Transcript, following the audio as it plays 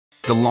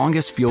The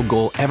longest field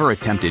goal ever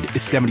attempted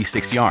is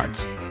 76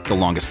 yards. The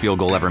longest field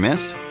goal ever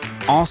missed?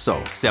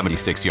 Also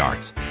 76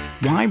 yards.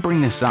 Why bring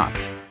this up?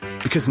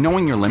 Because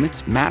knowing your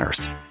limits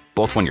matters,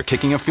 both when you're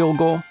kicking a field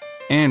goal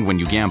and when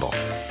you gamble.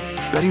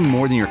 Betting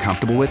more than you're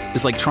comfortable with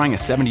is like trying a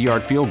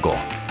 70-yard field goal.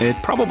 It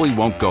probably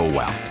won't go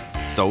well.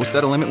 So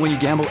set a limit when you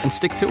gamble and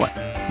stick to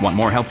it. Want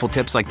more helpful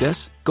tips like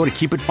this? Go to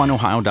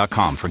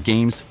keepitfunohio.com for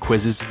games,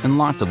 quizzes, and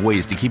lots of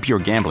ways to keep your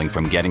gambling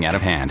from getting out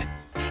of hand.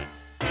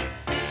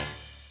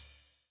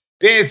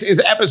 This is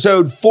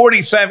episode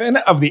 47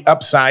 of The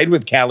Upside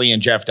with Callie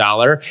and Jeff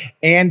Dollar.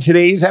 And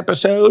today's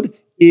episode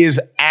is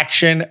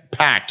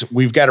action-packed.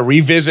 We've got to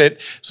revisit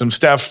some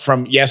stuff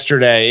from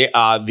yesterday,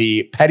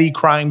 the petty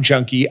crime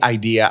junkie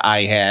idea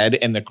I had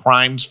and the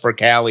crimes for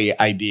Callie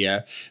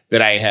idea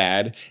that I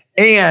had,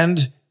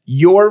 and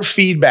your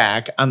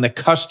feedback on the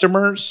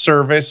customer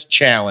service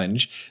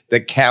challenge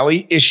that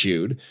Callie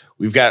issued.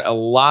 We've got a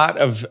lot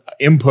of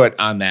input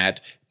on that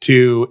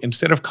to,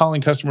 instead of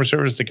calling customer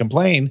service to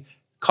complain,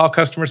 call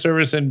customer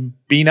service and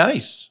be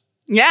nice.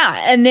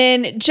 Yeah. And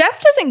then Jeff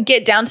doesn't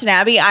get Downton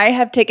Abbey. I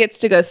have tickets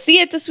to go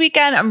see it this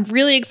weekend. I'm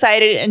really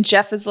excited. And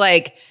Jeff is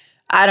like,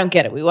 I don't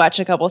get it. We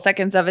watched a couple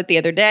seconds of it the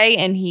other day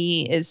and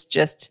he is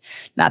just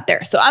not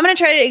there. So I'm going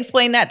to try to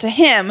explain that to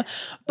him.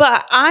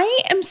 But I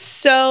am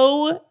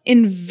so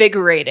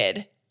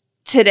invigorated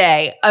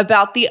today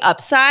about The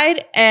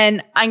Upside.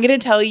 And I'm going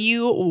to tell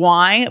you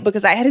why,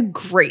 because I had a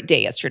great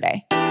day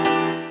yesterday.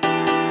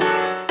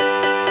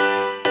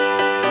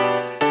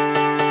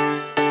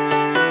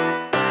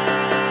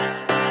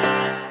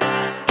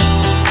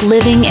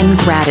 Living in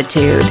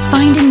gratitude,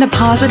 finding the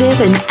positive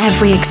in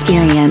every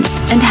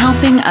experience, and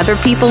helping other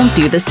people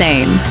do the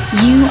same.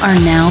 You are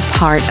now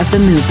part of the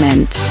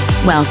movement.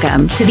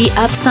 Welcome to the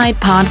Upside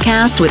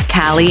Podcast with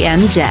Callie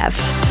and Jeff.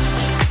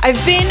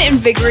 I've been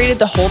invigorated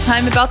the whole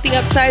time about The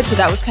Upside, so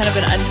that was kind of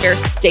an unfair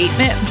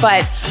statement,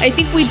 but I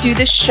think we do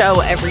this show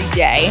every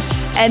day.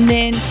 And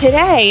then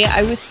today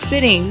I was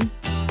sitting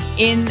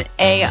in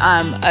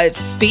a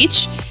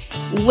speech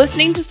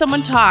listening to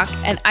someone talk,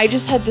 and I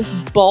just had this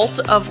bolt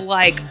of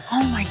like,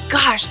 oh my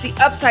gosh, The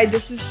Upside,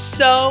 this is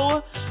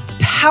so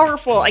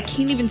powerful. I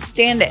can't even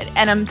stand it.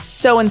 And I'm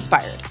so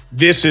inspired.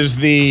 This is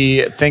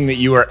the thing that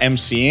you are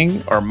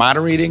emceeing or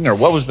moderating, or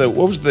what was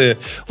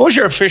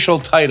your official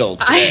title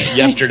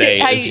yesterday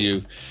as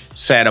you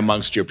sat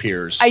amongst your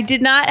peers? I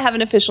did not have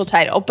an official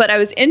title, but I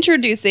was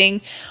introducing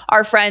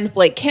our friend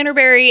Blake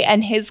Canterbury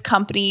and his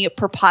company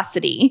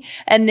Purposity.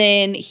 And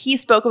then he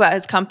spoke about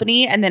his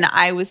company, and then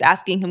I was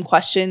asking him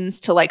questions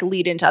to like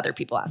lead into other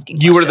people asking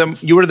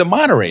questions. You were the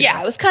moderator. Yeah,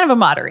 I was kind of a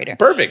moderator.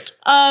 Perfect.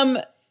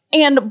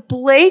 And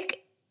Blake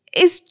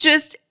is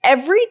just,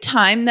 every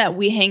time that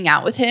we hang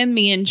out with him,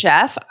 me and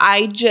Jeff,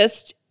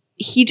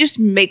 he just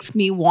makes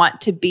me want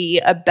to be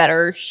a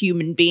better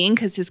human being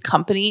because his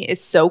company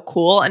is so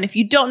cool. And if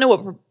you don't know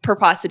what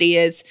Purposity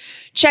is,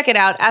 check it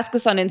out. Ask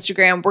us on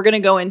Instagram. We're going to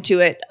go into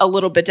it a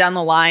little bit down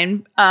the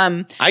line.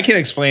 I can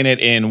explain it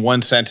in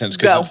one sentence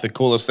because it's the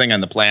coolest thing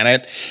on the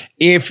planet.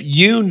 If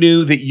you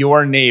knew that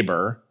your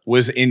neighbor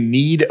was in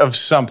need of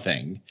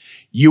something,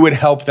 you would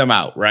help them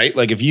out, right?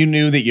 Like if you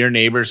knew that your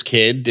neighbor's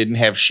kid didn't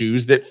have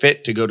shoes that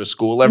fit to go to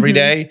school every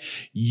day,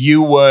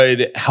 you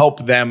would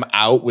help them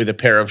out with a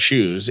pair of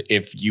shoes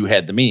if you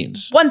had the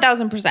means.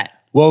 1,000%.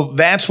 Well,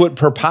 that's what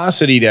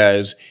Purposity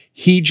does.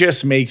 He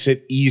just makes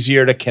it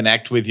easier to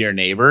connect with your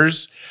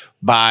neighbors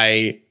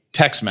by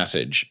text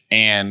message.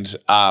 And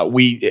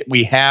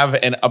we have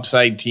an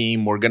Upside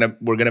team. We're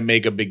gonna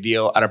make a big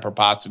deal out of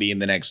Purposity in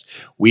the next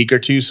week or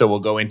two. So we'll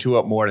go into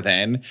it more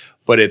then.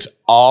 But it's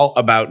all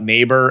about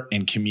neighbor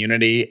and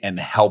community and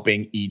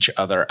helping each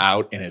other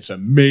out. And it's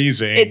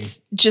amazing.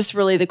 It's just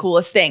really the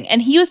coolest thing.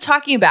 And he was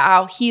talking about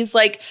how he's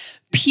like,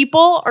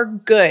 people are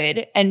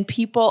good and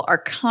people are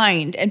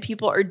kind and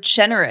people are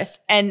generous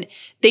and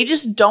they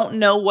just don't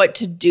know what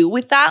to do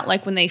with that.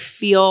 Like when they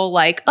feel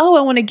like, oh,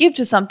 I want to give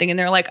to something and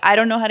they're like, I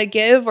don't know how to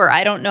give, or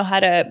I don't know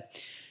how to,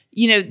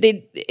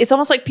 it's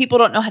almost like people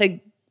don't know how to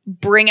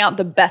bring out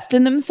the best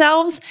in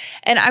themselves.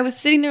 And I was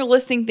sitting there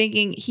listening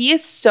thinking, he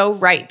is so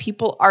right.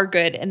 People are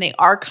good and they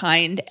are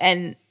kind.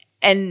 And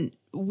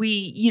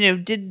we,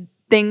 did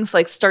things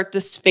like start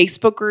this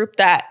Facebook group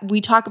that we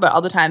talk about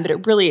all the time, but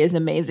it really is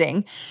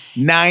amazing.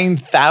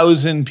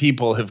 9,000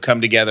 people have come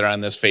together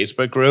on this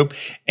Facebook group,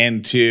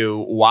 and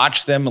to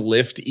watch them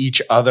lift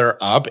each other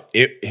up,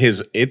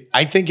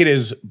 I think it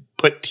has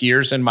put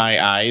tears in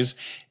my eyes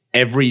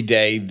every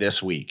day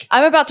this week.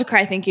 I'm about to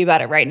cry thinking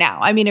about it right now.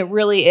 I mean, it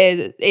really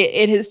is.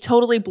 It has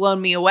totally blown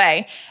me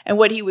away. And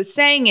what he was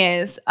saying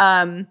is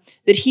that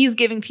he's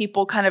giving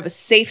people kind of a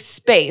safe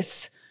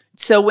space.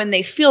 So when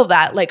they feel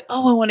that, like,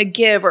 oh, I want to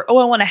give, or, oh,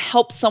 I want to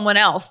help someone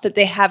else, that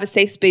they have a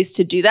safe space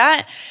to do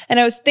that. And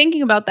I was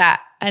thinking about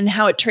that and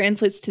how it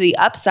translates to the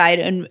upside.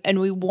 And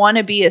we want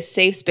to be a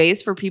safe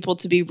space for people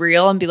to be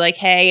real and be like,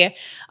 hey,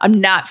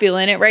 I'm not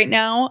feeling it right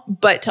now,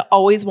 but to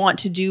always want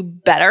to do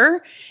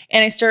better.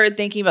 And I started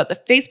thinking about the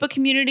Facebook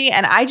community,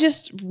 and I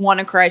just want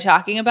to cry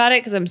talking about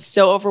it because I'm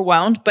so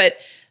overwhelmed. But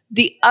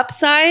the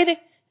upside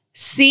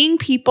seeing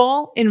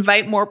people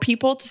invite more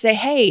people to say,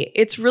 hey,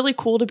 it's really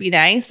cool to be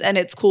nice and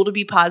it's cool to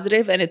be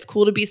positive and it's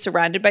cool to be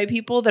surrounded by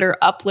people that are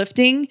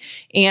uplifting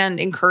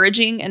and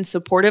encouraging and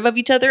supportive of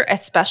each other,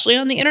 especially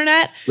on the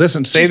internet.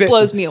 Listen, say that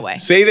blows me away.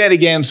 Say that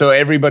again so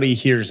everybody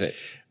hears it.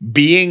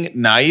 Being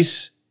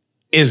nice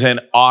is an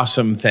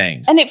awesome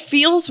thing. And it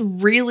feels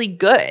really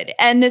good.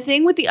 And the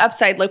thing with the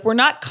upside, like we're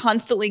not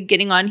constantly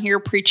getting on here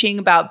preaching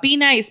about be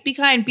nice, be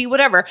kind, be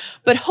whatever.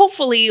 But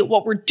hopefully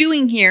what we're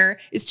doing here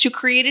is to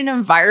create an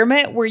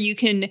environment where you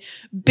can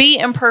be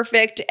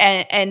imperfect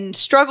and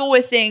struggle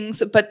with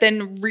things, but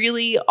then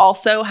really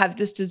also have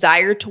this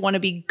desire to want to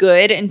be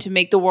good and to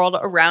make the world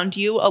around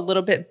you a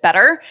little bit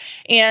better.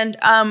 And,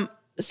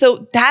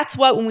 so that's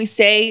what, when we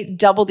say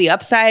double the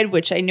upside,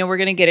 which I know we're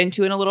going to get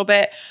into in a little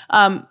bit,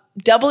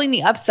 doubling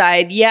the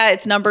upside, yeah,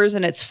 it's numbers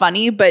and it's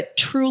funny, but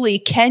truly,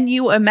 can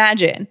you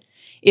imagine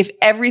if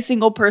every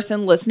single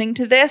person listening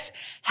to this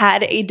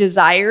had a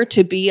desire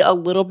to be a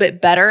little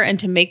bit better and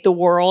to make the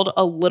world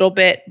a little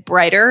bit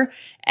brighter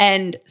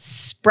and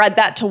spread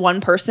that to one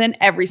person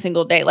every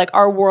single day? Like,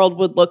 our world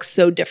would look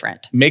so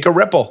different. Make a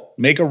ripple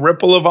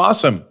of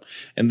awesome.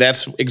 And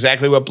that's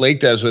exactly what Blake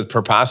does with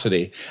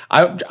Purposity.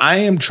 I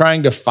am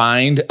trying to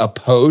find a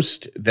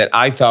post that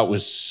I thought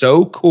was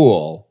so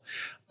cool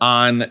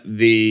on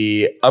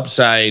the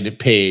Upside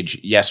page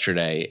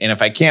yesterday. And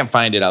if I can't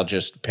find it, I'll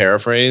just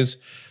paraphrase.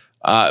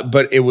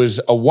 But it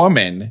was a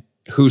woman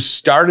who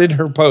started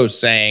her post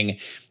saying,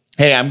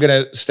 hey, I'm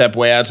going to step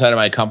way outside of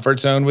my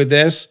comfort zone with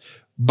this.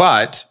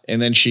 But,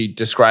 and then she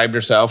described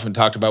herself and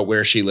talked about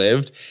where she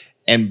lived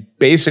and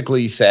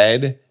basically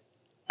said,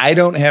 I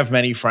don't have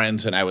many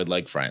friends and I would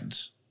like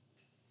friends.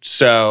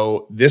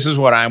 So this is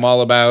what I'm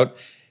all about.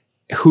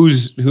 Who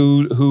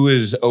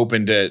is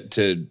open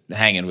to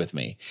hanging with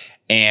me?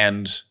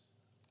 And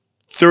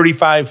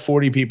 35,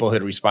 40 people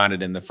had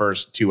responded in the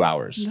first 2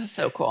 hours. That's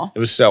so cool. It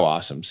was so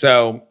awesome.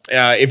 So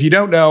if you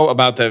don't know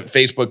about the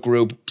Facebook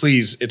group,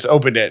 please, it's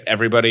open to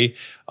everybody.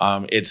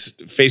 It's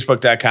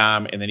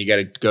facebook.com, and then you got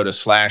to go to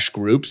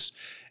 /groups,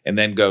 and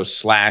then go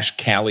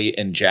 /Callie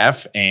and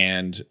Jeff,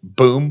 and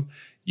boom,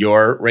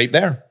 you're right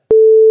there.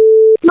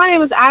 My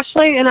name is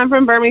Ashley, and I'm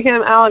from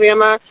Birmingham,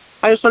 Alabama.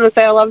 I just want to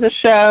say I love the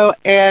show,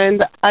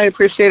 and I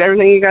appreciate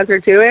everything you guys are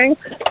doing.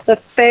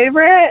 The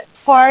favorite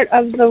part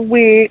of the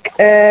week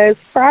is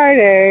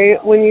Friday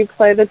when you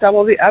play the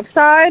Double the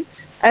Upside.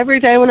 Every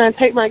day when I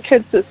take my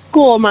kids to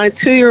school, my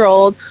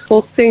 2-year-old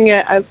will sing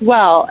it as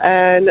well,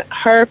 and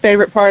her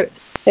favorite part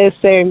is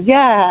saying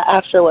yeah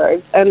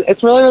afterwards. And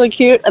it's really, really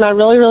cute, and I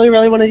really, really,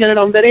 really want to get it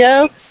on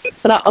video,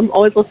 but I'm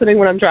always listening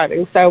when I'm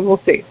driving, so we'll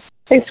see.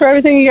 Thanks for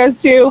everything you guys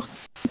do.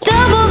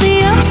 Double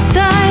the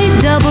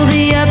upside, double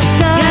the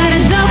upside.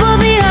 Gotta double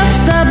the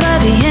upside by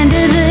the end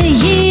of the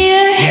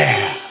year.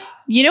 Yeah.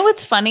 You know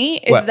what's funny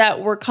is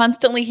that we're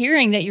constantly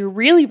hearing that you're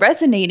really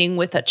resonating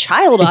with a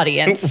child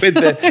audience.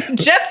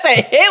 Jeff's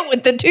a hit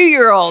with the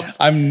 2-year-olds.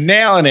 I'm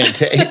nailing it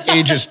to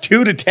ages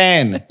 2 to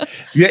 10.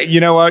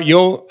 You know what?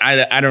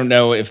 I don't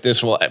know if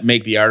this will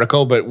make the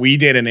article, but we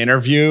did an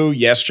interview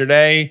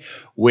yesterday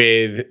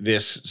with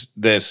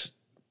this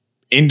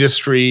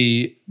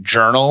industry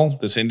journal,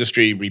 this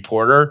industry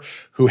reporter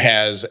who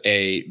has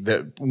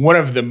one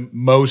of the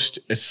most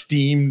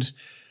esteemed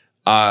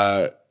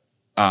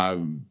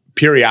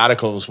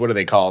periodicals. What are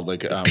they called?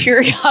 Like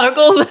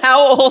periodicals? How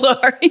old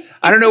are you?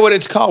 I don't know what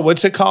it's called.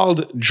 What's it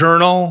called?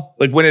 Journal?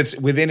 Like when it's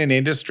within an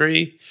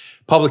industry,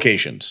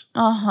 publications.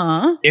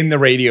 In the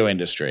radio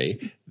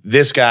industry.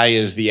 This guy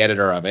is the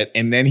editor of it.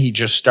 And then he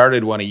just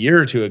started one a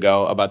year or two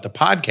ago about the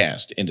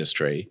podcast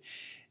industry.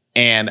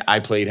 And I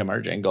played him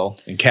our jingle,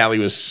 and Callie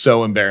was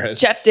so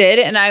embarrassed. Jeff did,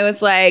 and I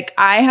was like,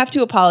 I have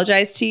to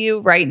apologize to you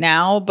right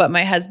now, but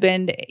my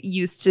husband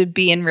used to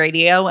be in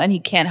radio, and he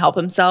can't help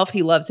himself.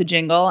 He loves a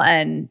jingle,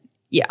 and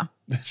yeah.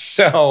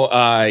 So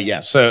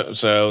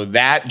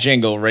that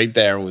jingle right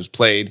there was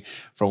played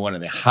for one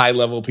of the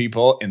high-level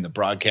people in the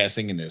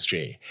broadcasting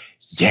industry.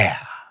 Yeah.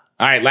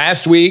 All right,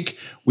 last week,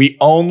 we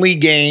only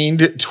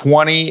gained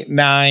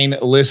 29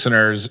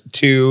 listeners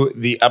to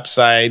the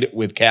Upside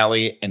with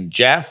Callie and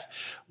Jeff.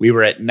 We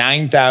were at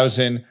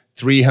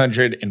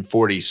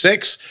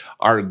 9,346.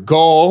 Our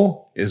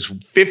goal is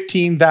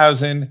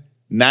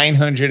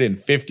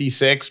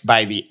 15,956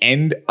 by the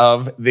end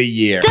of the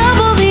year.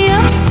 Double the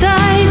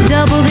upside,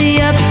 double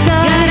the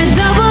upside. Gotta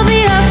double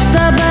the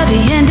upside by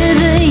the end of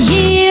the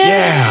year.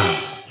 Yeah.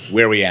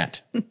 Where are we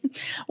at?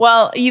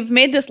 Well, you've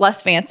made this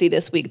less fancy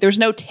this week. There's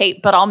no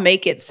tape, but I'll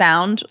make it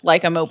sound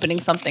like I'm opening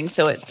something.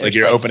 Like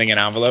you're opening an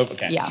envelope?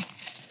 Okay. Yeah.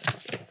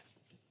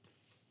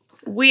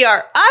 We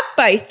are up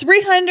by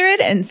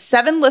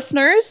 307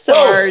 listeners. So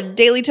our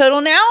daily total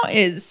now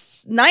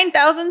is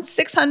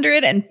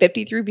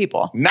 9,653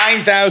 people.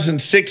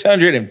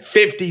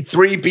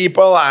 9,653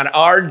 people on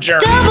our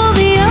journey. Double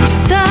the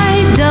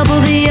upside, double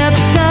the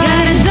upside.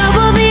 Gotta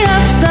double the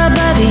upside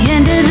by the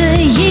end of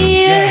the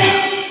year.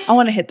 I want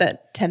want to hit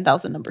that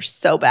 10,000 number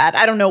so bad.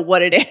 I don't know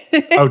what it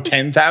is. Oh,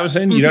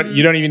 10,000? You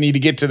don't even need to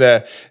get to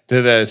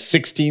the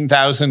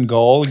 16,000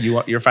 goal.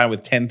 You're fine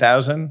with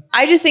 10,000?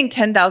 I just think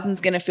 10,000 is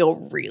going to feel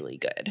really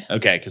good.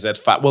 Okay, because that's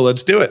fine. Well,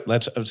 let's do it.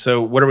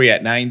 So what are we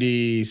at?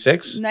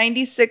 96?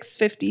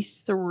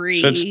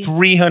 96.53. So it's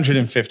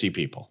 350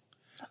 people.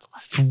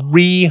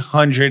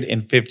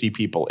 350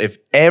 people. If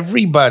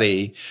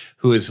everybody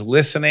who is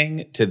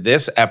listening to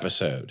this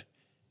episode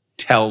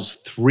tells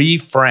 3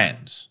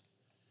 friends,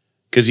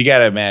 because you got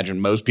to imagine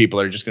most people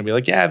are just going to be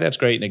like, yeah, that's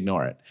great, and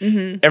ignore it.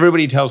 Mm-hmm.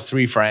 Everybody tells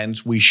 3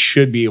 friends, we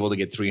should be able to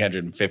get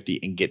 350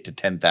 and get to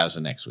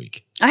 10,000 next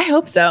week. I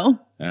hope so. All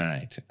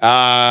right.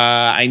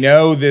 I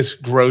know this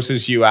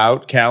grosses you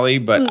out, Callie,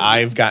 but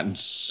I've gotten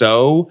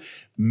so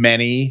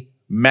many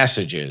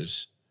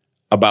messages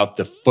about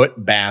the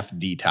foot bath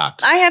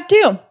detox. I have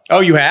too. Oh,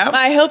 you have?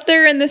 I hope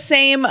they're in the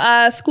same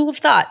school of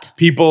thought.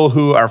 People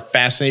who are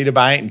fascinated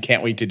by it and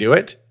can't wait to do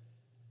it?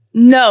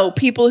 No,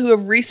 people who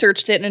have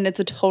researched it and it's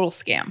a total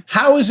scam.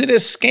 How is it a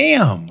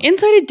scam?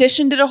 Inside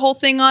Edition did a whole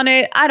thing on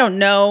it. I don't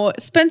know.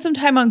 Spend some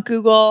time on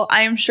Google.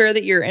 I am sure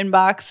that your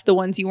inbox, the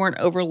ones you weren't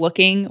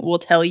overlooking, will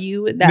tell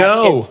you that.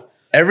 No,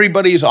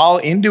 everybody's all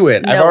into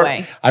it. No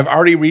way. I've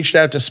already reached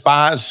out to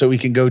spas so we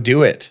can go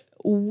do it.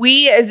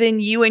 We, as in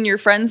you and your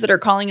friends that are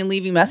calling and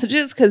leaving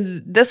messages,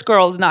 because this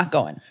girl is not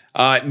going.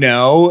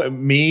 No,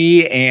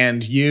 me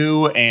and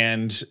you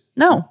and...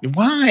 No.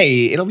 Why?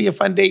 It'll be a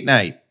fun date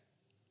night.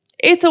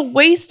 It's a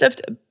waste of...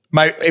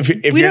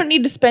 If we don't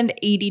need to spend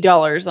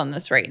 $80 on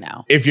this right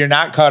now. If you're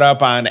not caught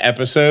up on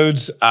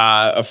episodes,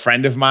 a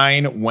friend of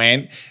mine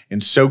went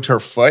and soaked her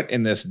foot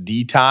in this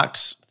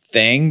detox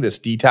thing, this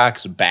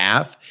detox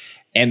bath,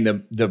 and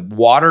the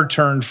water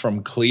turned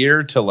from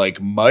clear to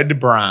like mud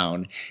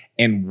brown,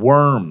 and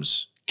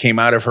worms came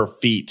out of her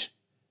feet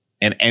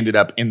and ended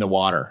up in the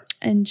water.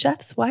 And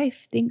Jeff's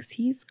wife thinks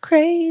he's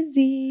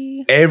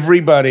crazy.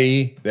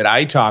 Everybody that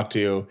I talk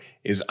to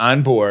is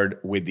on board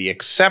with the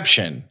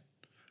exception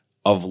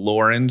of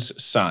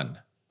Lauren's son.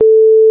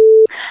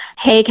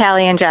 Hey,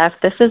 Callie and Jeff.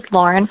 This is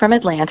Lauren from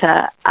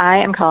Atlanta. I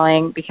am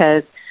calling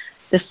because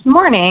this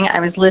morning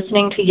I was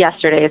listening to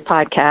yesterday's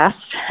podcast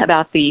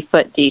about the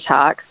foot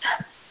detox.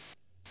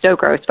 So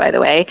gross, by the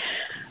way.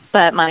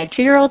 But my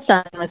 2-year-old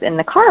son was in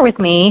the car with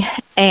me,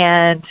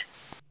 and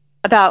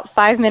about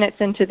 5 minutes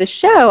into the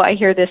show, I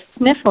hear this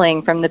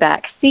sniffling from the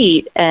back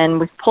seat, and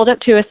we pulled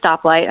up to a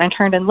stoplight, and I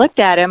turned and looked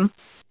at him,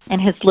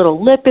 and his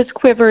little lip is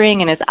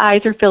quivering, and his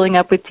eyes are filling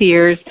up with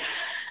tears.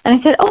 And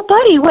I said, "Oh,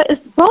 buddy, what is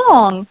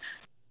wrong?"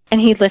 And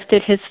he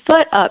lifted his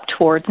foot up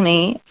towards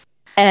me,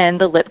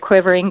 and the lip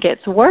quivering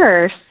gets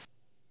worse.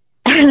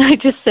 And I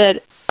just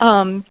said,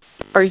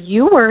 "Are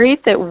you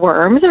worried that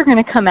worms are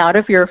going to come out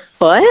of your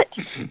foot?"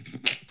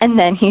 And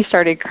then he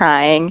started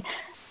crying.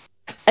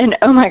 And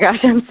oh my gosh,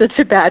 I'm such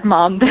a bad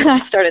mom. Then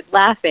I started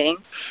laughing,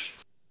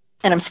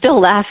 and I'm still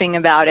laughing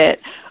about it.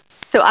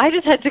 So I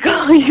just had to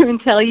call you and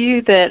tell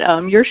you that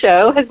your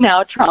show has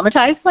now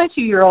traumatized my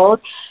 2-year-old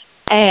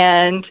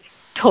and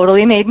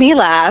totally made me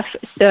laugh.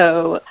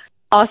 So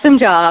awesome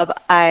job.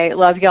 I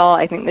love y'all.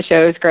 I think the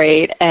show is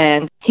great,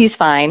 and he's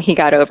fine. He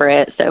got over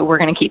it. So we're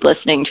going to keep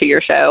listening to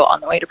your show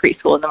on the way to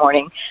preschool in the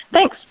morning.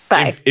 Thanks.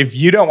 Bye. If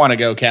you don't want to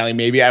go, Callie,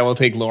 maybe I will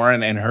take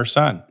Lauren and her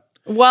son.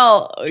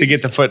 Well, to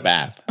get the foot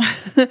bath.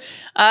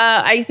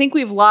 I think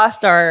we've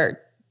lost our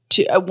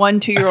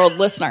 2-year-old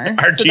listener.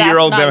 Our so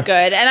 2-year-old that's not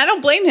good. And I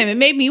don't blame him. It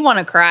made me want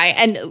to cry.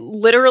 And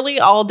literally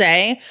all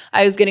day,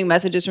 I was getting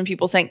messages from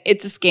people saying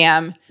it's a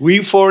scam. Will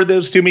you forward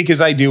those to me?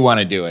 Because I do want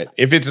to do it.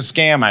 If it's a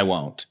scam, I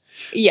won't.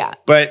 Yeah.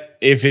 But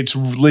if it's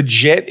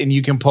legit and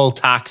you can pull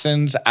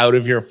toxins out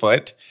of your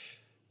foot,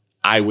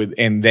 I would,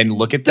 and then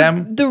look at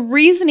them. The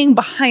reasoning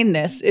behind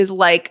this is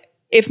like,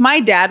 if my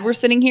dad were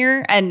sitting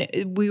here and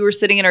we were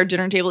sitting at our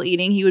dinner table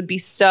eating, he would be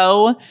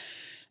so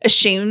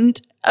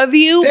ashamed of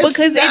you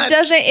because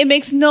it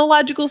makes no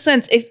logical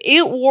sense. If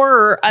it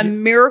were a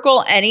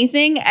miracle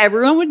anything,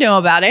 everyone would know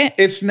about it.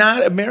 It's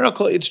not a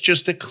miracle. It's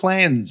just a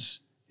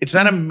cleanse. It's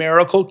not a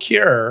miracle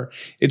cure.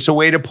 It's a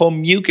way to pull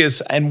mucus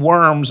and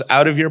worms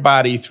out of your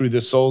body through the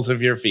soles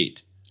of your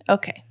feet.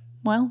 Okay.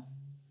 Well,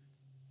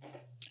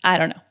 I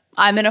don't know.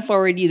 I'm going to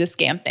forward you the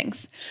scam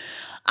things.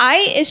 I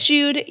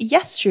issued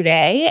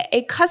yesterday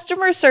a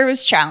customer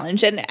service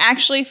challenge, and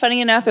actually,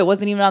 funny enough, it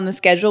wasn't even on the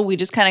schedule. We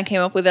just kind of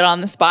came up with it on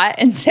the spot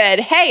and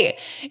said, hey,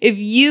 if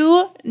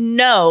you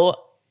know,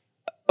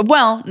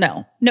 well,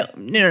 no.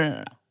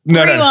 Rewind.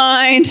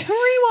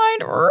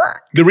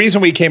 The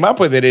reason we came up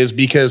with it is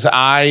because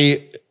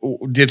I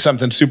did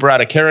something super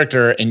out of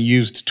character and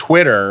used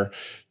Twitter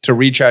to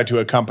reach out to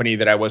a company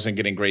that I wasn't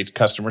getting great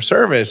customer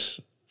service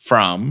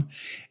from,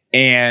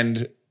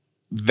 and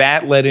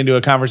that led into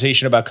a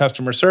conversation about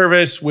customer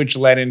service, which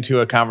led into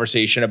a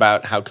conversation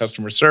about how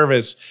customer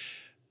service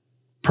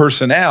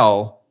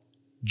personnel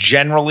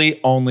generally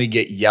only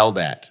get yelled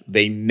at.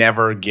 They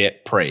never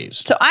get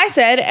praised. So I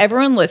said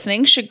everyone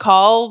listening should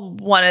call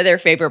one of their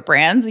favorite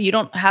brands. You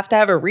don't have to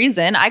have a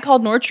reason. I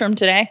called Nordstrom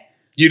today.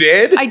 You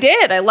did? I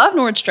did. I love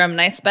Nordstrom,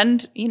 and I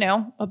spend,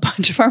 a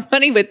bunch of our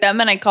money with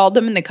them. And I called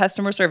them, and the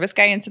customer service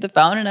guy answered the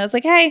phone, and I was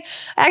like, "Hey,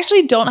 I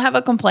actually don't have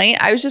a complaint.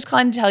 I was just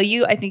calling to tell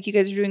you I think you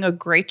guys are doing a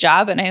great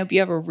job, and I hope you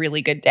have a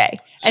really good day."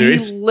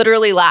 Serious? And he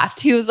literally laughed.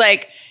 He was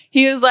like,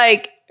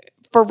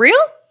 "For real?"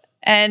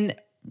 And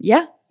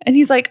yeah. And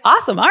he's like,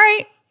 "Awesome. All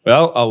right."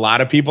 Well, a lot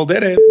of people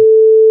did it.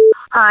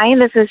 Hi,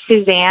 this is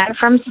Suzanne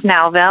from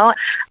Snellville.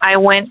 I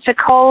went to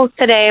Kohl's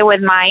today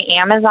with my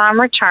Amazon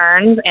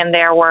returns, and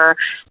there were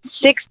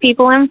 6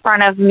 people in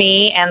front of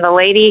me, and the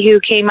lady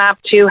who came up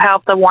to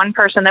help the one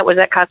person that was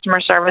at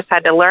customer service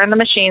had to learn the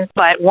machines.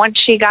 But once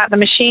she got the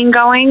machine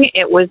going,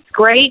 it was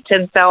great,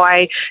 and so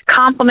I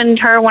complimented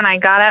her when I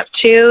got up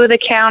to the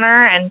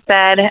counter and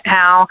said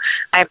how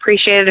I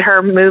appreciated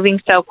her moving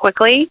so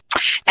quickly.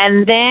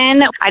 And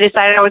then I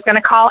decided I was going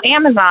to call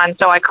Amazon,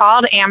 so I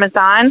called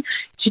Amazon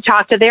to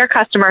talk to their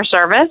customer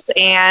service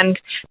and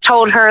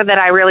told her that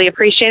I really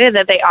appreciated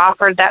that they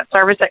offered that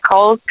service at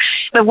Kohl's.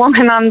 The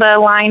woman on the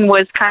line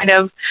was kind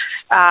of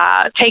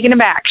taken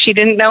aback. She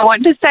didn't know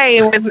what to say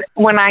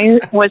when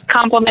I was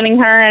complimenting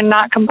her and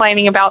not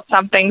complaining about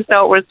something.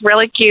 So it was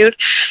really cute,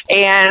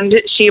 and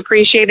she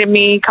appreciated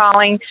me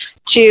calling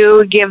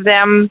to give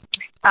them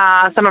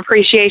some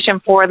appreciation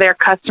for their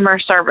customer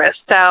service.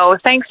 So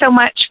thanks so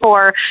much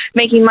for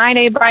making my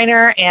day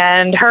brighter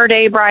and her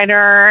day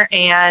brighter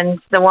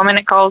and the woman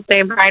at Kohl's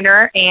day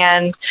brighter.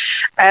 And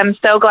I'm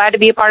so glad to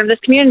be a part of this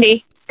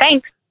community.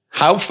 Thanks.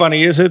 How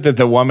funny is it that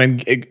the woman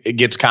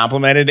gets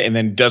complimented and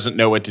then doesn't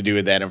know what to do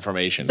with that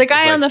information? The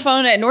guy on the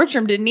phone at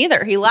Nordstrom didn't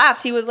either. He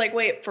laughed. He was like,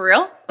 "Wait, for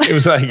real?" It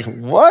was like,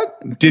 what?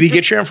 Did he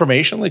get your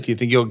information? Like, do you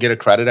think you'll get a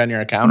credit on your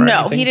account or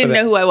No, anything? he didn't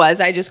know who I was.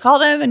 I just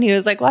called him, and he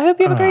was like, "Well, I hope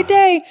you have a great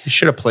day." You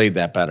should have played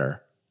that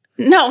better.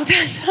 No,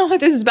 that's not what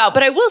this is about.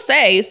 But I will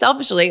say,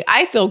 selfishly,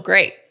 I feel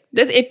great.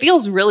 It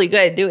feels really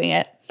good doing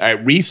it. All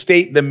right,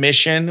 restate the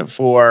mission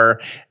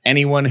for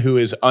anyone who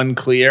is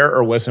unclear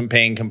or wasn't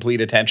paying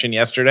complete attention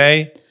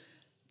yesterday.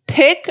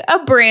 Pick a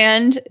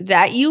brand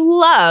that you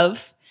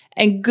love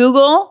and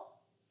Google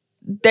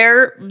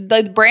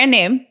the brand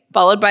name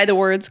followed by the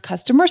words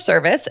customer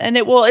service, and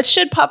it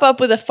should pop up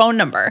with a phone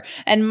number.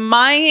 And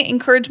my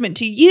encouragement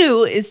to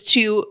you is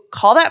to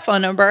call that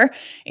phone number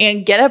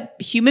and get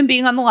a human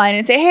being on the line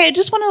and say, "Hey, I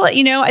just want to let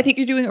you know I think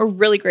you're doing a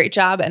really great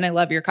job and I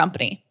love your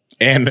company."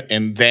 And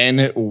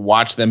then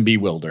watch them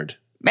bewildered.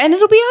 And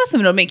it'll be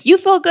awesome. It'll make you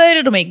feel good.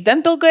 It'll make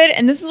them feel good.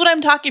 And this is what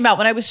I'm talking about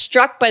when I was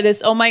struck by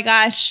this, oh my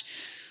gosh,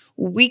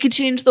 we could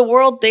change the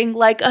world thing.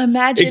 Like,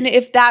 imagine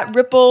if that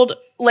rippled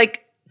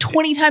like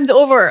 20 times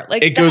over.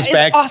 Like, it goes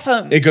back.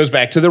 Awesome. It goes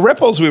back to the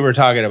ripples we were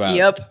talking about.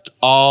 Yep. It's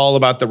all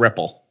about the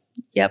ripple.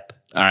 Yep.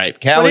 All right,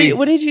 Callie.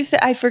 What did you say?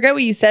 I forget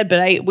what you said,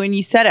 but when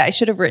you said it, I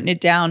should have written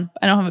it down.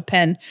 I don't have a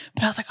pen,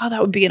 but I was like, oh,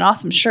 that would be an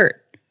awesome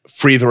shirt.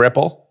 Free the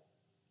ripple.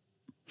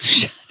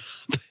 Shut up.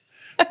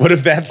 What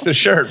if that's the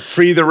shirt?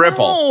 Free the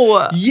ripple.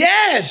 No.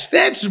 Yes,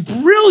 that's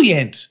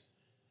brilliant.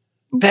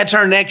 That's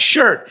our next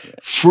shirt.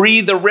 Free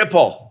the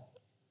ripple.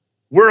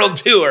 World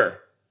Tour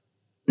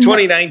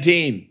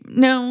 2019.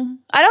 No,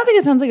 I don't think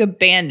it sounds like a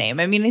band name.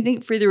 I mean, I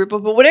think Free the Ripple,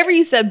 but whatever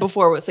you said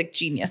before was like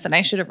genius, and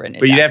I should have written it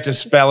But down. you'd have to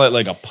spell it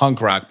like a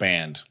punk rock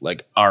band,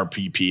 like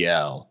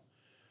RPPL.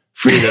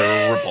 Free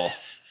the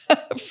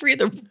ripple. Free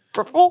the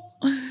Ripple?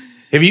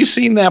 Have you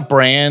seen that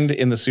brand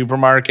in the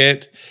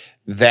supermarket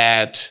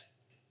that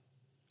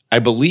I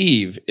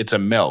believe it's a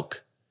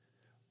milk,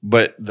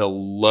 but the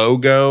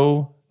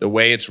logo, the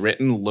way it's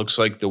written, looks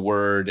like the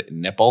word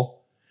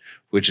nipple,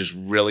 which is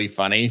really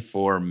funny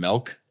for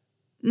milk?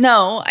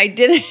 No, I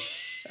didn't.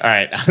 All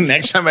right.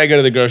 Next time I go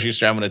to the grocery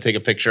store, I'm going to take a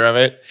picture of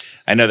it.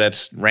 I know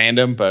that's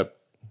random, but.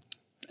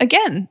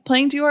 Again,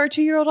 playing to our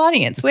 2-year-old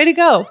audience. Way to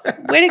go.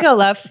 Way to go,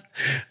 love.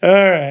 All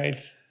right.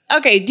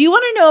 Okay, do you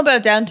want to know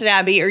about Downton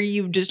Abbey, or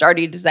you've just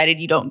already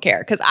decided you don't care?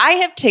 Because I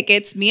have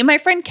tickets. Me and my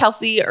friend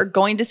Kelsey are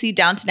going to see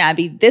Downton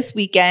Abbey this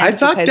weekend. I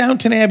thought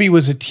Downton Abbey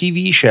was a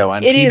TV show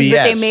on PBS. It is,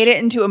 but they made it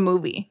into a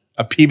movie.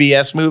 A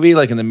PBS movie?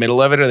 Like in the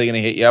middle of it, are they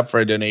going to hit you up for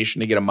a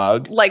donation to get a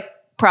mug? Like,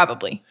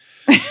 probably.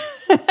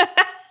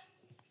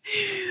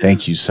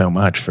 Thank you so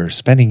much for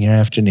spending your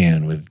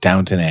afternoon with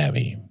Downton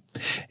Abbey.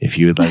 If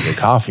you would like a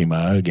coffee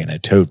mug and a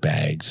tote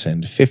bag,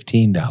 send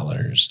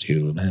 $15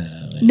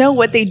 to... No,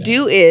 what they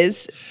do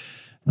is...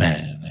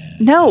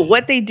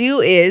 what they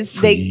do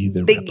is they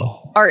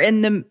are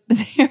in the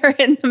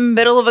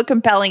middle of a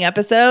compelling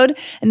episode,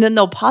 and then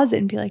they'll pause it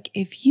and be like,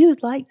 "If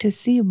you'd like to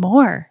see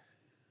more."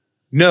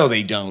 No,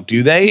 they don't,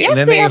 do they? Yes, and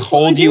then they they hold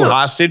absolutely you do.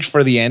 hostage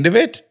for the end of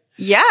it?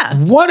 Yeah.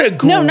 What a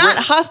great... No, not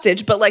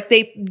hostage, but like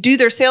they do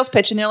their sales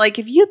pitch and they're like,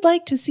 "If you'd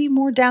like to see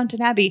more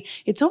Downton Abbey,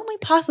 it's only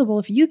possible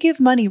if you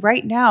give money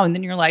right now." And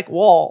then you're like,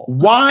 "Whoa.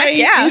 Why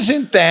Yeah.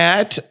 isn't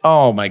that?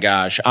 Oh my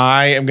gosh.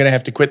 I am going to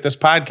have to quit this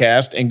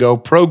podcast and go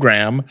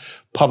program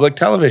public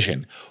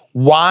television.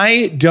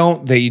 Why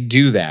don't they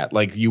do that?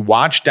 Like, you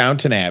watch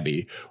Downton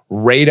Abbey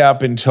right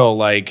up until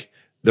like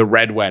the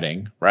Red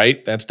Wedding,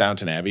 right? That's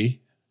Downton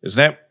Abbey,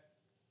 isn't it?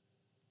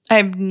 I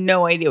have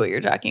no idea what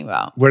you're talking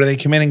about." Where do they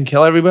come in and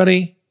kill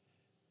everybody?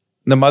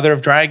 The Mother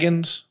of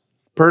Dragons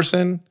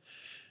person?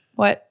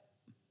 What?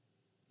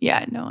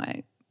 Yeah, no,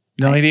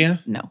 No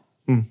idea? no.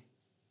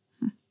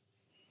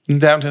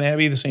 Downton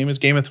Abbey the same as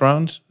Game of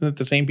Thrones? Is it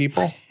the same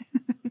people?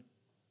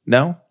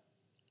 No?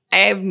 I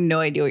have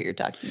no idea what you're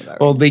talking about.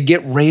 Well, they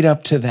get right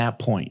up to that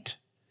point.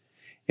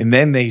 And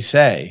then they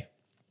say,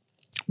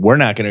 we're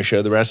not going to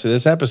show the rest of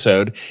this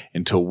episode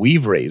until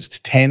we've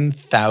raised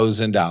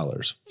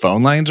 $10,000.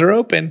 Phone lines are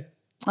open.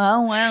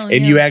 Oh, wow.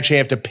 And you actually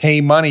have to pay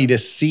money to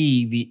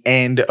see the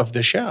end of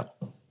the show.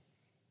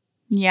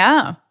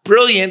 Yeah.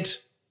 Brilliant.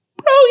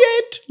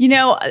 You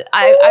know,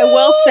 I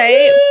will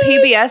say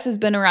PBS has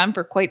been around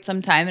for quite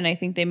some time, and I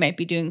think they might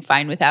be doing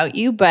fine without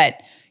you. But,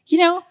 you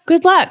know,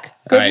 good luck.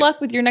 Good luck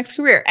with your next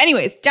career.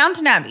 Anyways,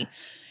 Downton Abbey.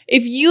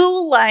 If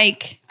you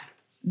like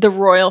the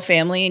royal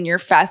family and you're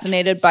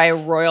fascinated by a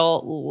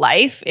royal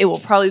life, it will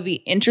probably be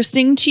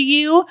interesting to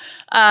you.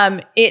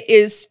 It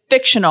is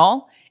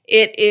fictional.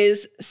 It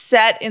is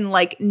set in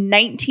like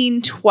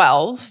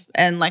 1912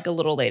 and like a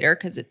little later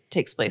because it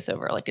takes place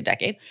over like a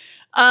decade.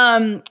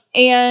 Or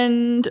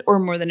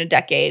more than a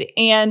decade.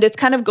 And it's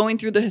kind of going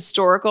through the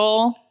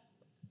historical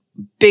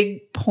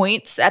big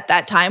points at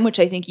that time, which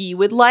I think you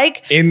would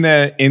like. In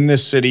the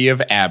city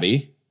of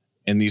Abbey,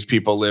 and these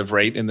people live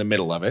right in the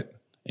middle of it,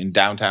 in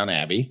downtown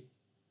Abbey.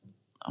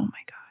 Oh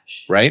my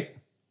gosh. Right?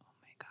 Oh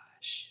my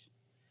gosh.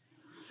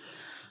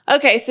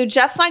 Okay, so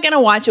Jeff's not going to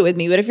watch it with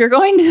me, but if you're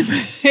going to,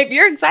 if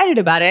you're excited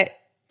about it,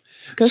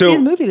 go see the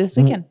movie this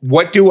weekend.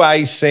 What do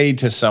I say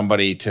to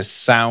somebody to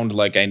sound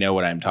like I know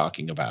what I'm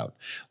talking about?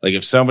 Like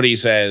if somebody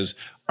says,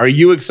 are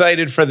you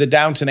excited for the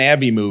Downton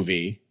Abbey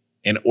movie?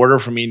 In order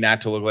for me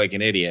not to look like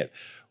an idiot,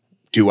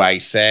 do I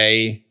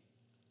say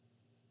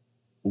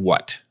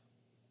what?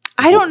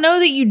 I don't know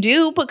that you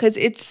do because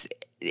it's,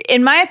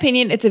 in my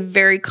opinion, it's a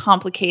very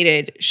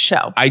complicated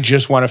show. I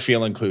just want to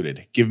feel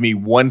included. Give me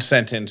one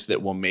sentence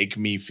that will make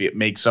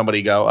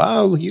somebody go,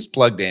 oh, he's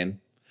plugged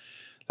in.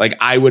 Like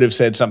I would have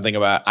said something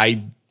about,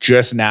 I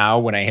just now,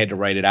 when I had to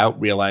write it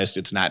out, realized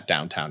it's not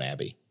Downtown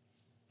Abbey.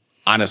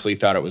 Honestly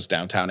thought it was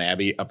Downtown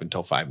Abbey up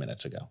until 5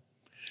 minutes ago.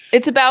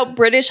 It's about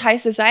British high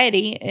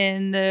society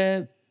in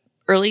the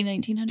early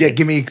 1900s. Yeah,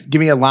 give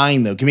me a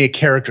line though. Give me a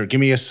character. Give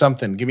me a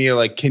something. Give me a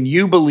like, can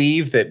you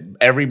believe that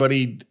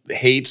everybody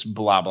hates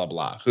blah, blah,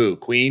 blah? Who?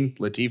 Queen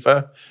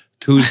Latifah?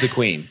 Who's the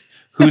queen?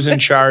 Who's in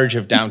charge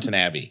of Downton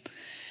Abbey?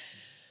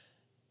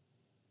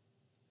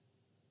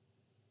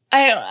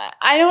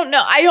 I don't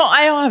know. I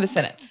don't have a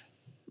sentence.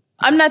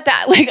 I'm not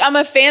that, like, I'm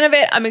a fan of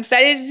it. I'm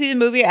excited to see the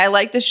movie. I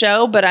like the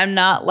show, but I'm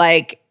not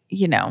like,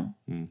 you know,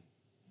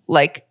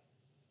 like,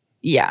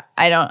 yeah,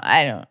 I don't.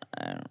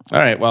 All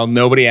right. Well,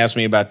 nobody asked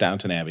me about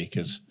Downton Abbey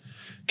because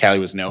Callie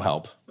was no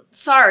help.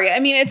 Sorry. I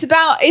mean, it's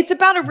about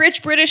a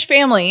rich British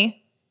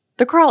family,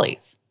 the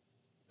Crawleys.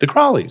 The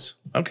Crawleys.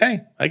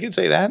 Okay. I could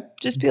say that.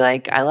 Just be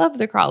like, I love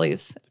the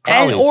Crawleys.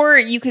 Crawleys. Or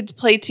you could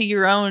play to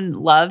your own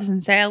loves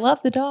and say, I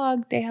love the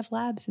dog. They have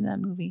labs in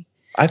that movie.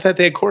 I thought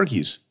they had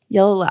corgis.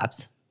 Yellow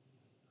labs.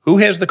 Who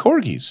has the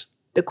corgis?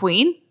 The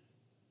Queen?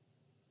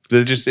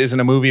 There just isn't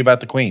a movie about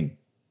the Queen.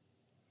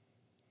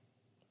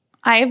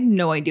 I have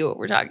no idea what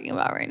we're talking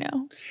about right now.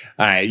 All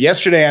right.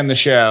 Yesterday on the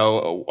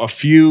show, a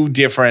few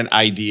different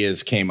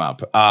ideas came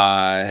up.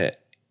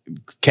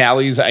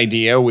 Callie's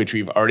idea, which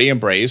we've already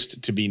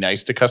embraced, to be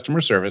nice to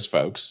customer service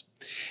folks.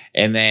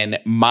 And then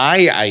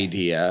my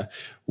idea,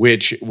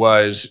 which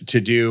was to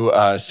do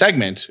a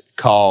segment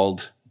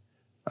called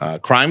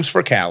Crimes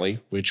for Callie,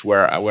 which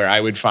where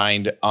I would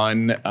find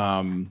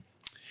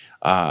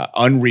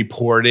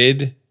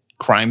unreported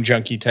crime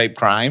junkie type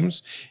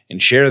crimes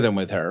and share them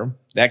with her.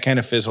 That kind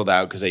of fizzled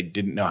out because I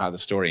didn't know how the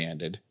story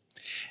ended.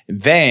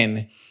 And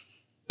then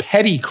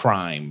petty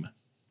crime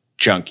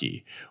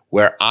junkie,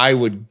 where I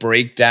would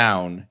break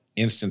down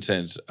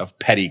instances of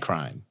petty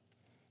crime.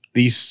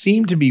 These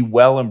seem to be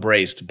well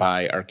embraced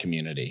by our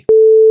community.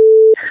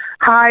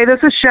 Hi, this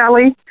is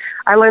Shelley.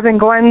 I live in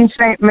Glen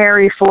St.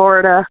 Mary,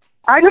 Florida.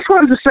 I just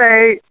wanted to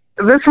say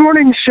this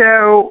morning's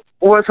show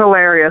was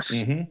hilarious.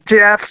 Mm-hmm.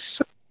 Jeff's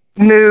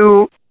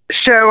new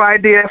show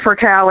idea for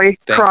Callie,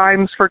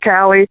 Crimes for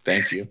Callie.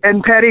 Thank you.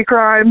 And petty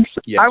crimes.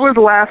 Yes. I was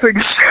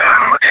laughing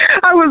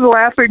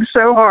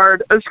so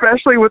hard,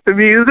 especially with the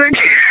music.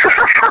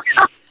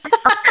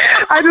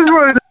 I just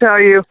wanted to tell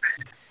you,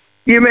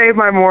 you made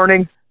my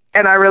morning,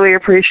 and I really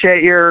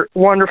appreciate your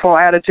wonderful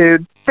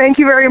attitude. Thank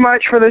you very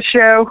much for the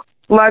show.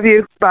 Love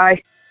you.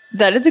 Bye.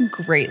 That is a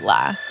great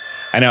laugh.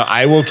 I know.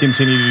 I will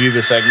continue to do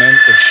the segment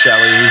if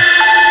Shelley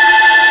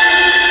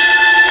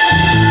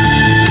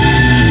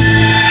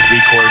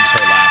records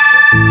her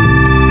laughter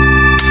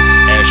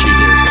as she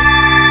hears it.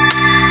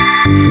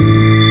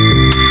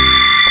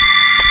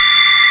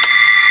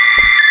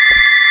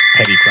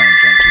 Petty crime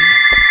junkie.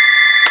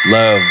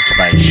 Loved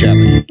by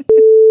Shelley.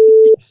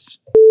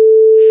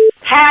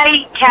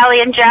 Hi,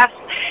 Callie and Jeff.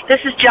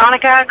 This is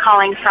Jonica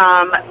calling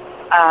from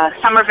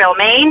Somerville,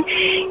 Maine.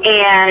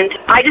 And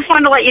I just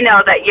wanted to let you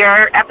know that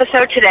your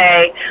episode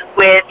today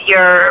with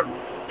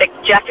the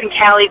Jeff and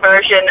Callie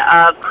version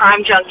of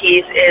Crime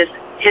Junkies is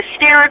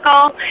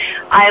hysterical.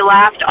 I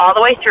laughed all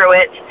the way through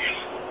it.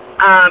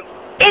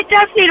 it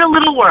does need a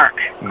little work.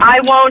 I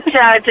won't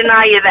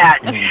deny you that.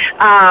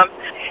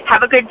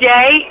 Have a good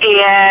day,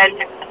 and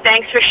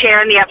thanks for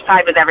sharing the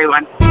upside with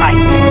everyone. Bye.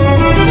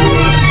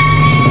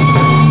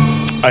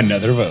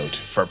 Another vote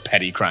for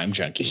Petty Crime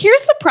Junkie.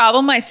 Here's the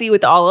problem I see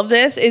with all of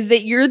this is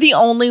that you're the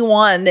only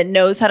one that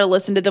knows how to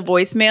listen to the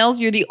voicemails.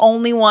 You're the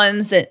only one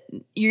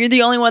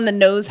that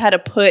knows how to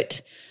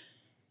put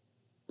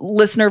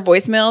listener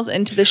voicemails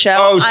into the show.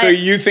 Oh, so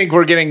you think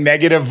we're getting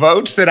negative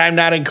votes that I'm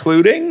not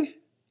including?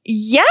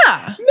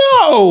 Yeah.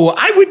 No,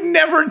 I would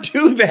never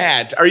do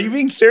that. Are you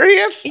being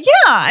serious? Yeah,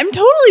 I'm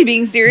totally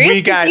being serious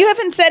We because got- you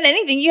haven't said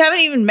anything. You haven't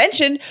even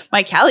mentioned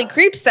my Cali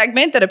Creep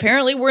segment that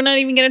apparently we're not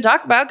even going to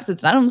talk about because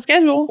it's not on the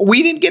schedule.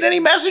 We didn't get any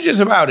messages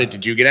about it.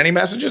 Did you get any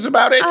messages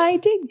about it? I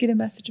did get a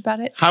message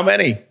about it. How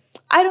many?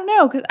 I don't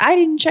know because I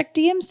didn't check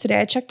DMs today.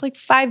 I checked like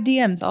 5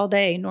 DMs all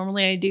day.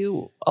 Normally I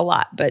do a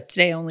lot, but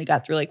today I only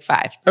got through like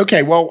 5.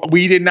 Okay, well,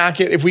 we did not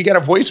get, if we got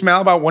a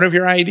voicemail about one of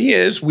your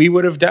ideas, we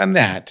would have done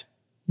that.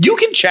 You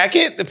can check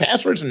it. The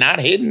password's not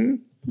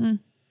hidden. I'm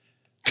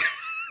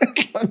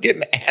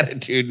getting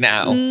attitude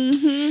now.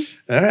 All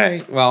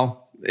right.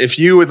 Well, if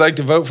you would like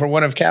to vote for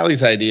one of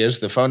Callie's ideas,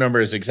 the phone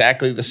number is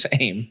exactly the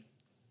same.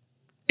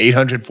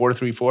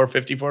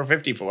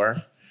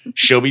 800-434-5454.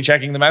 She'll be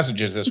checking the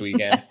messages this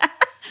weekend.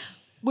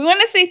 We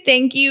want to say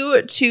thank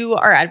you to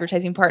our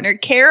advertising partner,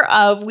 Care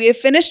of. We have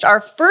finished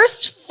our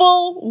first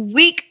full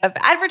week of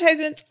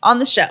advertisements on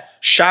the show.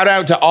 Shout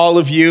out to all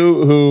of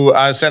you who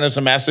sent us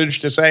a message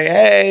to say,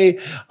 hey,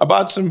 I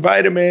bought some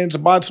vitamins, I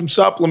bought some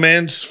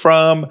supplements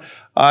from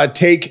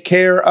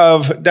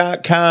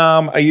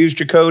takecareof.com. I used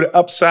your code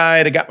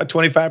UPSIDE. I got my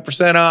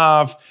 25%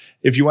 off.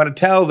 If you want to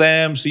tell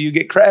them so you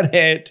get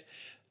credit,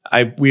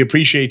 we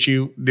appreciate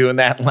you doing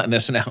that and letting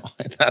us know.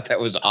 I thought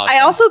that was awesome. I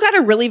also got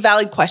a really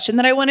valid question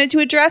that I wanted to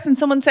address. And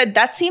someone said,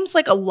 that seems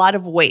like a lot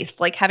of waste,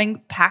 like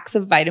having packs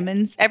of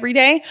vitamins every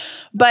day.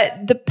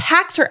 But the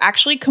packs are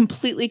actually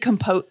completely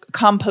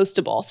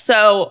compostable.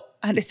 So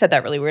I just said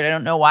that really weird. I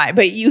don't know why,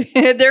 but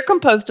they're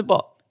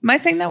compostable. Am I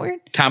saying that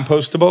weird?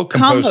 Compostable?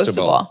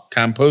 Compostable.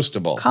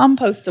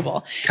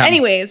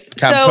 Anyways.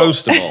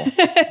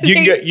 Compostable.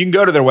 You can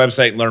go to their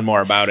website and learn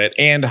more about it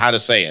and how to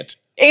say it.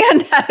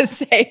 And how to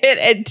say it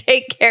at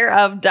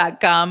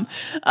takecareof.com.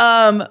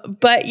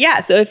 But yeah,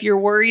 so if you're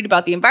worried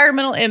about the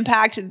environmental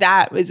impact,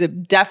 that was a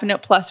definite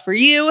plus for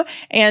you.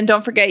 And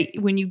don't forget,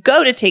 when you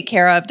go to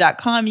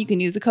takecareof.com, you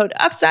can use the code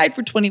UPSIDE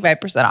for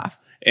 25% off.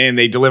 And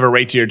they deliver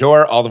right to your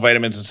door, all the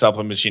vitamins and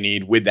supplements you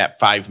need with that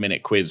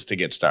 5-minute quiz to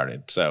get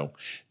started. So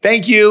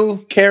thank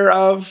you, Care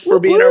of, for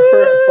being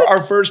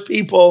our first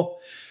people.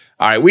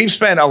 All right, we've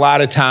spent a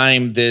lot of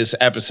time this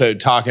episode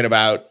talking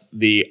about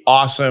the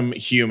awesome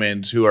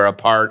humans who are a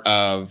part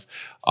of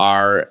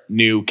our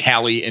new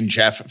Callie and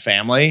Jeff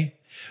family.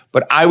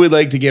 But I would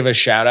like to give a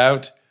shout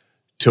out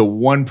to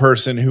one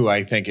person who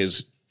I think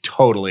is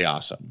totally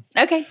awesome.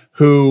 Okay.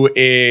 Who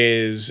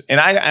is, and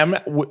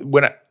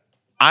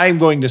I'm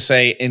going to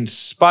say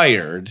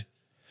inspired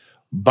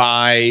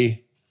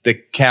by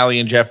the Callie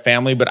and Jeff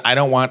family, but I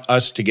don't want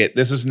us to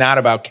this is not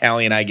about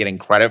Callie and I getting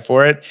credit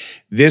for it.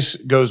 This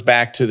goes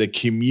back to the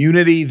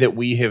community that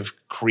we have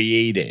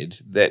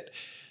created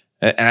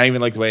and I even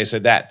like the way I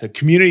said that, the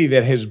community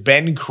that has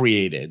been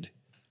created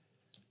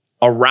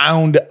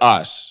around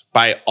us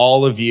by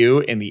all of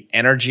you and the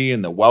energy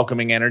and the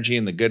welcoming energy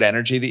and the good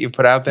energy that you've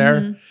put out there.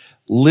 Mm-hmm.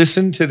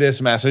 Listen to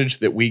this message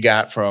that we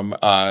got from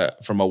a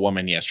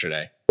woman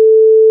yesterday.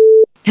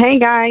 Hey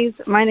guys,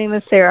 my name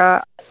is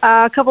Sarah.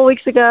 A couple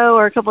weeks ago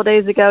or a couple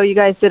days ago, you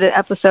guys did an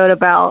episode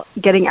about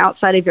getting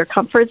outside of your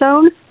comfort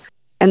zone,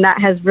 and that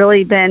has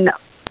really been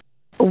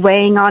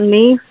weighing on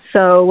me.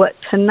 So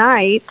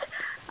tonight,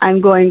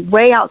 I'm going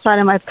way outside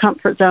of my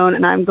comfort zone,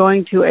 and I'm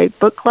going to a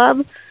book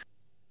club.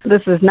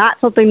 This is not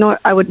something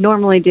I would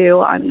normally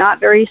do. I'm not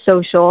very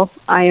social.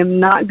 I am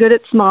not good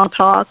at small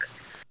talk.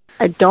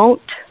 I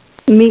don't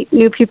meet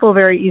new people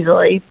very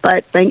easily,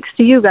 but thanks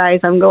to you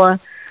guys, I'm going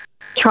to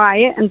try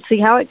it and see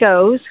how it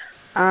goes.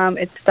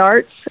 It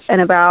starts in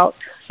about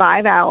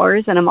 5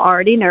 hours, and I'm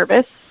already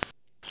nervous.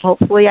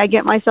 Hopefully I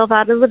get myself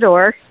out of the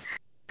door.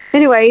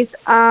 Anyways,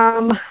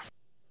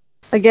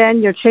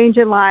 again, you're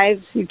changing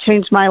lives. You've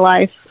changed my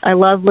life. I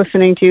love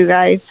listening to you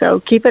guys,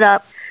 so keep it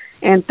up,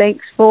 and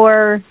thanks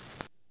for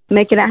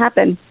making it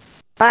happen.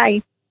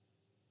 Bye.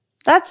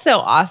 That's so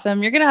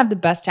awesome. You're going to have the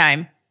best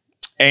time.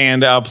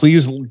 And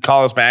please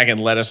call us back and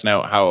let us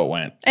know how it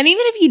went. And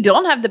even if you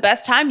don't have the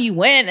best time, you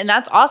win, and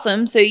that's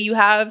awesome. So you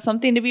have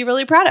something to be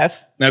really proud of.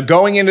 Now,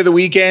 going into the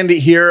weekend,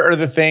 here are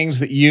the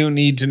things that you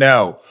need to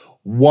know.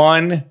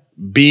 1,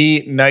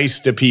 be nice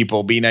to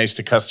people. Be nice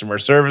to customer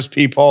service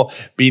people.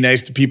 Be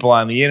nice to people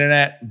on the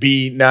internet.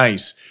 Be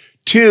nice.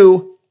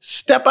 2,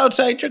 step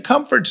outside your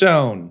comfort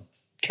zone.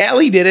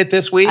 Callie did it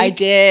this week. I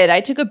did. I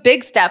took a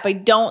big step. I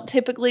don't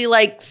typically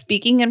like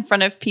speaking in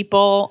front of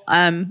people,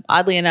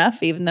 oddly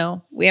enough, even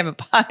though we have a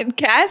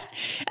podcast.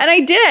 And I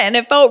did it, and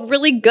it felt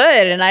really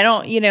good. And I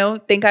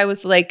don't, think I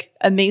was like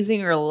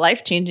amazing or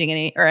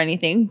life-changing or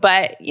anything,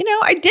 but,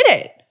 I did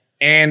it.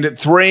 And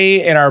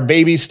 3 in our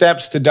baby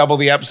steps to double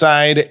the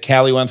upside.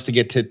 Callie wants to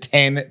get to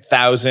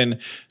 10,000.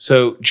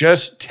 So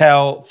just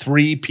tell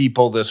 3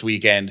 people this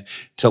weekend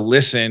to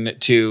listen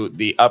to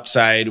The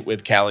Upside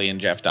with Callie and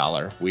Jeff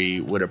Dollar.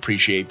 We would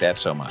appreciate that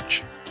so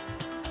much.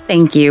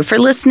 Thank you for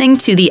listening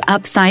to the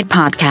Upside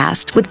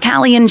Podcast with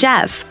Callie and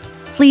Jeff.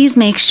 Please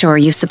make sure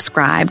you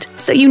subscribed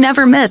so you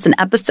never miss an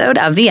episode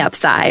of The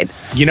Upside.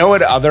 You know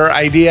what other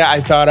idea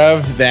I thought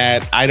of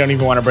that I don't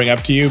even want to bring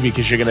up to you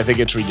because you're going to think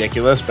it's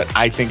ridiculous, but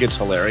I think it's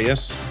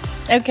hilarious.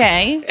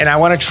 Okay. And I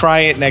want to try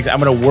it next. I'm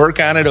going to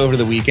work on it over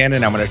the weekend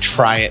and I'm going to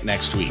try it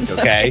next week,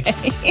 okay?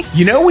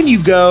 You know when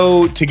you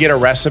go to get a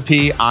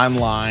recipe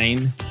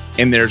online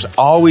and there's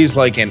always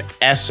like an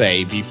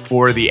essay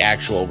before the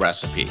actual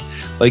recipe.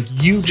 Like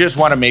you just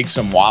want to make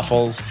some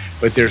waffles,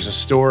 but there's a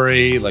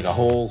story, like a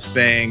whole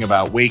thing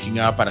about waking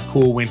up on a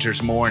cool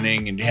winter's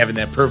morning and having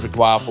that perfect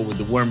waffle with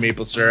the warm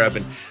maple syrup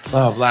and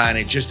blah, blah, and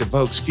it just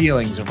evokes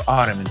feelings of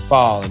autumn and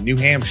fall in New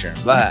Hampshire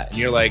and blah. And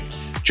you're like,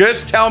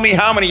 just tell me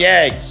how many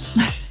eggs.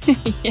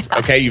 Yeah.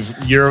 Okay,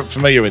 you're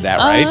familiar with that,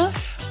 right?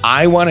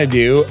 I want to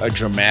do a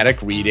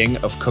dramatic reading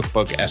of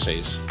cookbook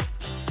essays.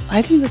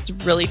 I think that's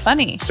really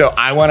funny. So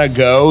I want to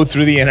go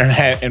through the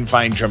internet and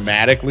find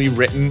dramatically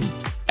written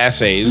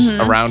essays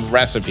around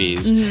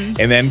recipes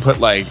and then put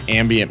like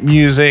ambient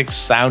music,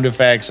 sound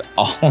effects,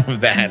 all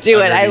of that. Do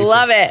it. I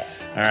love it.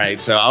 All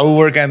right. So I'll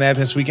work on that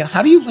this weekend.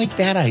 How do you like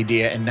that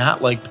idea and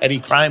not like Petty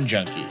Crime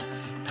Junkie?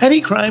 Petty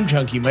Crime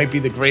Junkie might be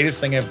the greatest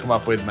thing I've come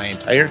up with my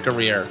entire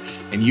career,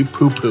 and you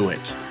poo-poo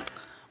it.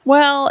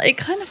 Well, it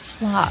kind of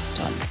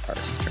flopped on the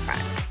first try.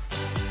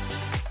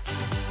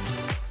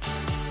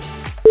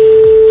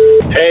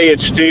 Hey,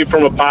 it's Steve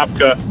from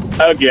Apopka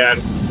again.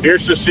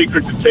 Here's the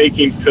secret to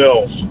taking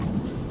pills.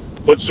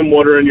 Put some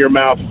water in your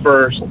mouth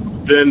first,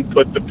 then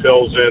put the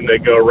pills in. They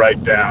go right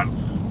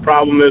down.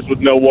 Problem is with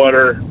no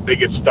water, they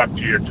get stuck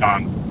to your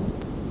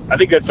tongue. I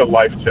think that's a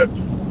life tip.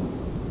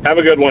 Have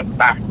a good one.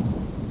 Bye.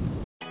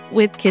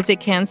 With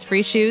Kizik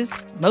hands-free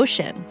shoes,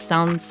 motion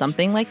sounds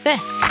something like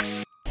this.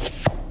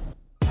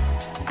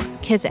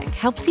 Kizik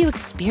helps you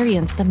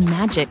experience the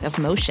magic of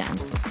motion.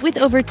 With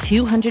over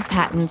 200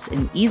 patents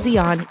and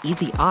easy-on,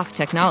 easy-off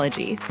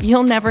technology,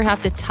 you'll never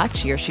have to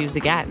touch your shoes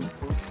again.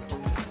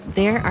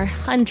 There are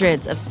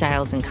hundreds of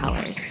styles and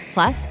colors,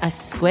 plus a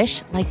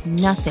squish like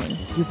nothing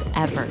you've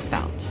ever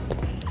felt.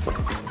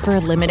 For a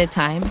limited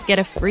time, get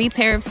a free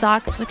pair of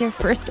socks with your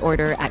first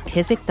order at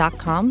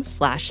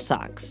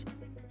kizik.com/socks.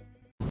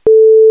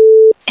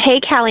 Hey,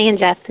 Callie and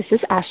Jeff, this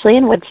is Ashley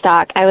in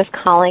Woodstock. I was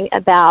calling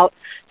about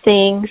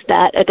things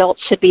that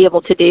adults should be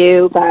able to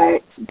do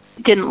but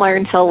didn't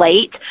learn till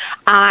late.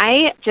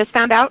 I just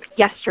found out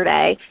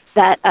yesterday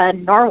that a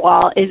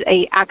narwhal is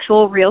a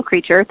actual real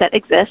creature that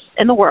exists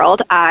in the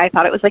world. I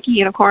thought it was like a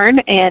unicorn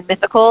and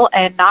mythical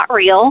and not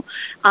real.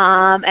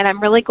 And I'm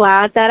really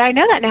glad that I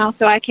know that now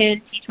so I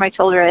can teach my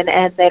children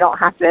and they don't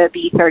have to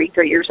be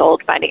 33 years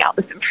old finding out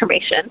this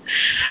information.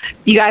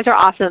 You guys are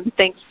awesome.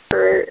 Thanks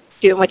for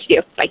doing what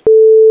you do. Bye.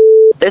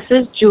 This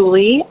is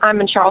Julie. I'm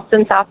in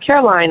Charleston, South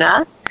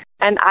Carolina,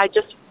 and I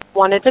just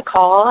wanted to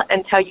call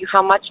and tell you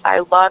how much I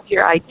love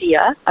your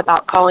idea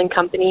about calling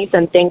companies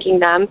and thanking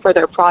them for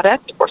their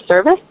product or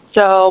service.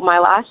 So my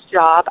last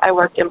job, I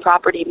worked in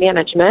property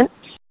management,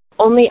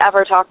 only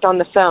ever talked on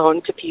the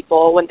phone to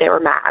people when they were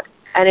mad,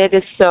 and it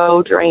is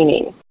so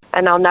draining.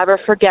 And I'll never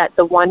forget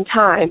the one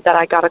time that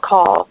I got a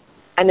call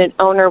and an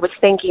owner was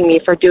thanking me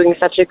for doing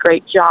such a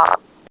great job.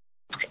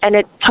 And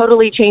it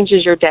totally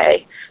changes your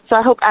day. So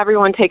I hope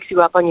everyone takes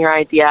you up on your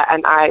idea,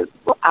 and I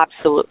will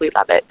absolutely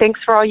love it. Thanks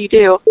for all you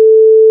do.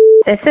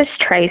 This is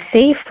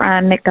Tracy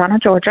from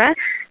McDonough, Georgia.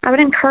 I would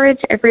encourage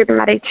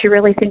everybody to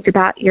really think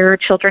about your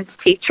children's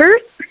teachers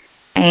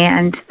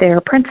and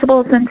their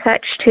principals and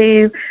such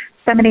too.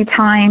 So many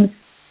times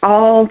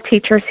all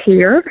teachers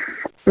hear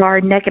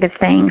are negative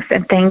things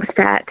and things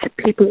that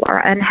people are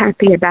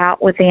unhappy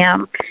about with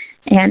them.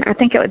 And I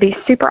think it would be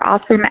super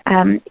awesome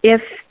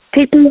if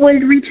people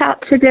would reach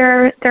out to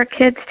their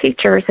kids'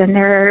 teachers and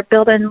their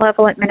building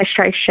level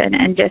administration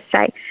and just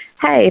say,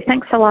 hey,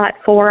 thanks a lot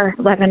for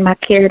loving my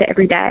kid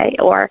every day.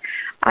 Or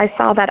I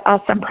saw that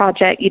awesome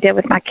project you did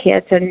with my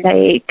kids and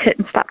they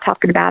couldn't stop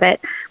talking about it.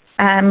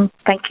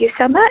 Thank you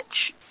so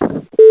much.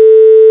 I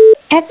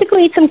have to go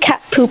eat some cat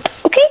poop.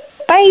 Okay,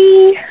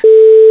 bye.